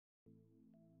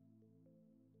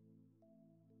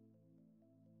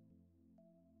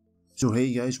So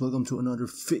hey guys, welcome to another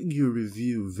figure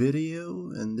review video,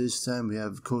 and this time we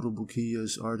have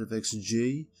Kotobukiya's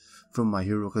ARTFX-J from My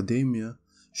Hero Academia,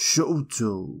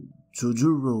 Shoto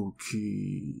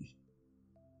Todoroki.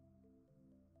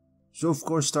 So of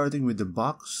course, starting with the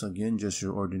box, again just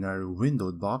your ordinary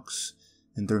windowed box.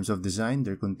 In terms of design,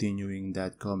 they're continuing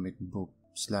that comic book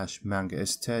 / manga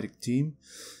aesthetic theme.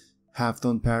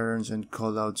 Halftone patterns and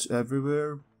callouts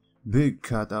everywhere. Big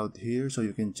cutout here so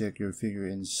you can check your figure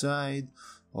inside.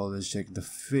 Always check the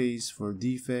face for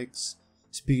defects.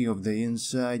 Speaking of the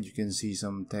inside, you can see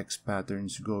some text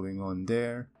patterns going on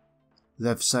there.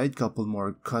 Left side, couple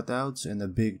more cutouts and a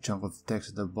big chunk of text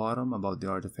at the bottom about the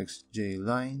ARTFX-J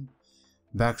line.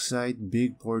 Back side,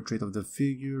 big portrait of the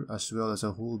figure as well as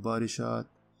a whole body shot.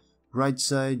 Right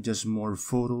side, just more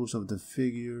photos of the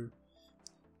figure.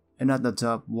 And at the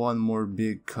top, one more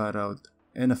big cutout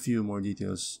and a few more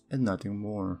details and nothing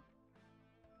more.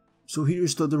 So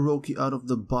here's Todoroki out of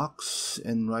the box,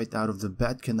 and right out of the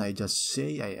bat, can I just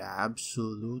say I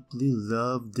absolutely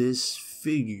love this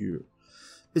figure.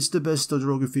 It's the best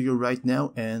Todoroki figure right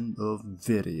now, end of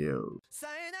video.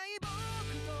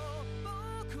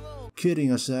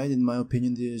 Kidding aside, in my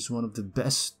opinion, this is one of the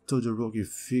best Todoroki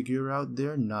figure out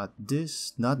there. Not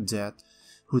this, not that,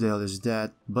 who the hell is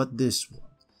that, but this one.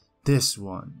 This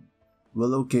one.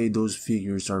 Well, okay, those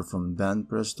figures are from Band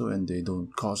Presto and they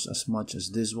don't cost as much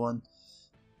as this one,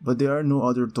 but there are no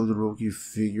other Todoroki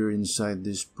figure inside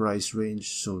this price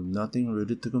range, so nothing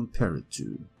really to compare it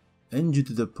to. And due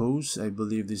to the pose, I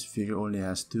believe this figure only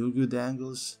has 2 good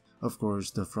angles. Of course,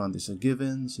 the front is a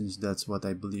given since that's what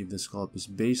I believe the sculpt is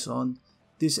based on.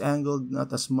 This angle,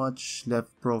 not as much. Left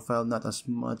profile, not as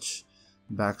much.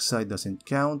 Backside doesn't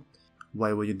count.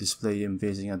 Why would you display him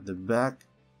facing at the back?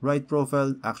 Right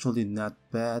profile, actually not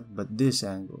bad, but this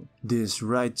angle, this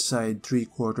right side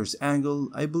 3/4 angle,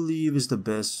 I believe is the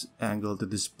best angle to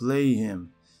display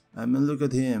him. I mean, look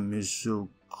at him, he's so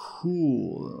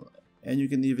cool. And you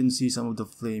can even see some of the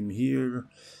flame here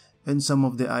and some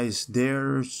of the eyes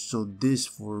there, so this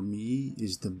for me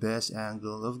is the best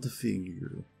angle of the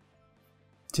figure.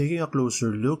 Taking a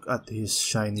closer look at his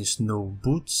shiny snow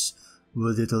boots,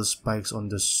 with little spikes on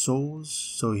the soles,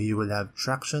 so he will have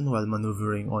traction while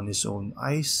maneuvering on his own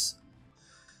ice.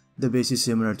 The base is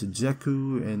similar to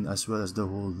Jeku, and as well as the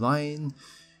whole line,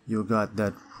 you got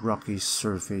that rocky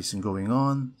surface going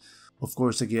on. Of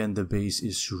course, again, the base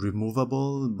is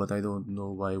removable, but I don't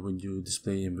know why would you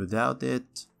display him without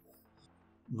it.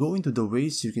 Going to the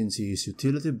waist, you can see his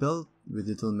utility belt with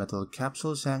little metal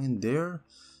capsules hanging there,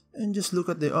 and just look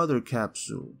at the other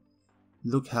capsule.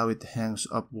 Look how it hangs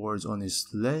upwards on his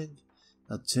leg.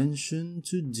 Attention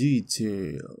to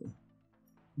detail.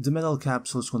 The metal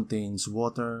capsules contains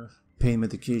water, pain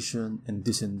medication, and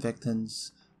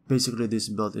disinfectants. Basically, this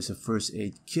belt is a first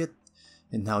aid kit.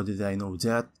 And how did I know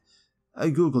that? I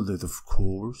googled it, of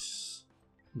course.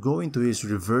 Going to his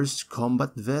reversed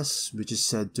combat vest, which is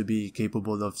said to be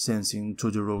capable of sensing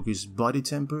Todoroki's body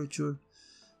temperature,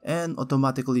 and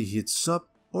automatically heats up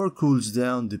or cools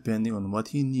down depending on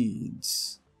what he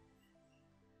needs.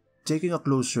 Taking a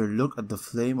closer look at the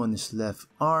flame on his left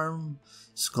arm,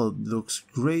 sculpt looks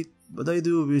great, but I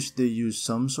do wish they used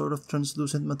some sort of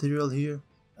translucent material here.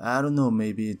 I don't know,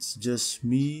 maybe it's just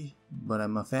me, but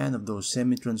I'm a fan of those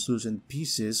semi-translucent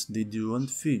pieces they do on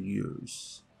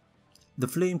figures. The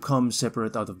flame comes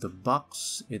separate out of the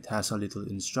box. It has a little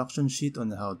instruction sheet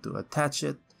on how to attach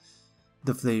it.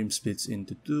 The flame splits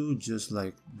into 2 just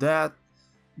like that.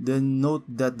 Then note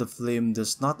that the flame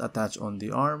does not attach on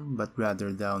the arm, but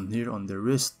rather down here on the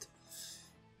wrist.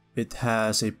 It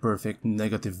has a perfect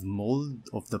negative mold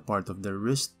of the part of the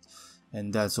wrist,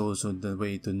 and that's also the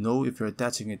way to know if you're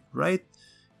attaching it right,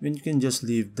 when you can just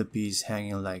leave the piece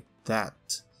hanging like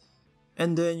that.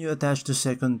 And then you attach the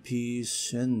second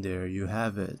piece, and there you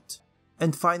have it.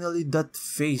 And finally, that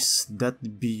face,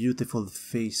 that beautiful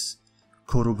face.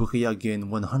 Kotobukiya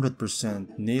again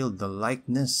 100% nailed the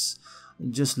likeness.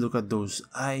 Just look at those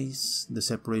eyes, the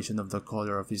separation of the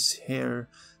color of his hair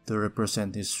to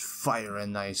represent his fire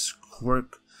and ice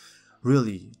quirk.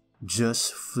 Really,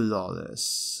 just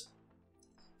flawless.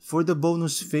 For the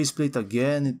bonus faceplate,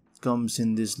 again, it comes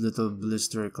in this little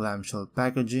blister clamshell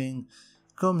packaging.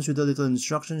 Comes with a little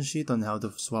instruction sheet on how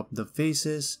to swap the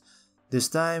faces. This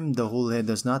time, the whole head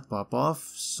does not pop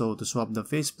off, so to swap the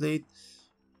faceplate,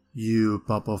 you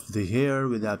pop off the hair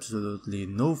with absolutely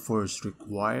no force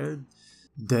required.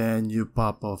 Then you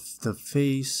pop off the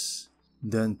face,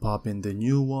 then pop in the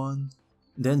new one,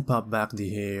 then pop back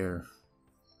the hair.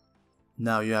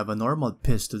 Now you have a normal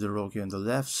pissed Todoroki on the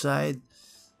left side,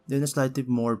 then a slightly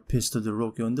more pissed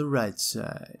Todoroki on the right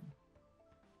side.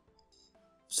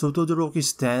 So Todoroki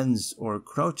stands or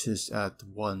crouches at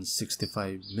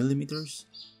 165mm,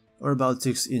 or about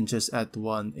 6 inches at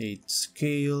 1/8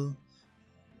 scale.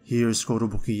 Here's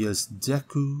Kotobukiya's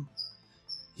Deku.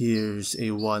 Here's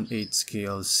a 1/8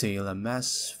 scale Sailor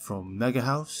Mask from Mega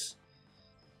House.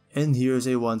 And here's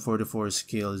a 144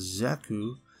 scale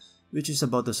Zaku, which is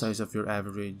about the size of your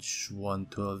average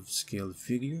 112 scale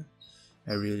figure.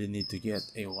 I really need to get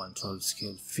a 112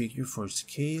 scale figure for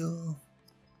scale.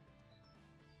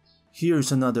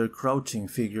 Here's another crouching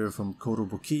figure from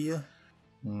Kotobukiya.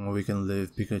 We can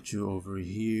leave Pikachu over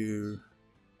here.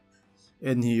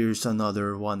 And here's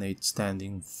another 1/8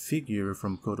 standing figure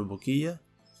from Kotobukiya.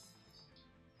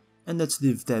 And let's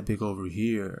leave Tepik over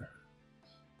here.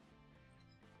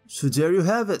 So there you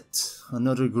have it,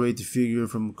 another great figure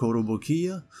from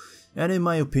Kotobukiya, and in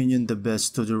my opinion the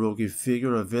best Todoroki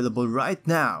figure available right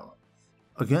now.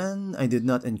 Again, I did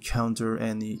not encounter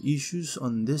any issues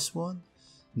on this one,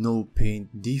 no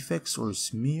paint defects or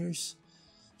smears.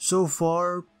 So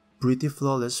far, pretty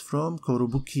flawless from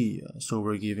Kotobukiya, so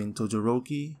we're giving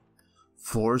Todoroki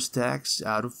 4 stacks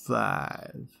out of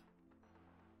 5.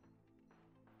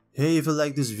 Hey, if you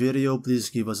like this video, please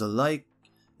give us a like.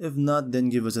 If not, then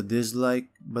give us a dislike,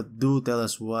 but do tell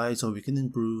us why so we can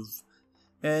improve.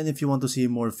 And if you want to see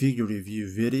more figure review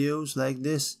videos like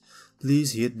this,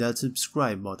 please hit that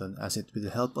subscribe button as it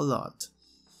will help a lot.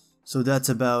 So that's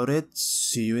about it.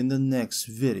 See you in the next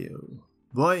video.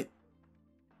 Bye!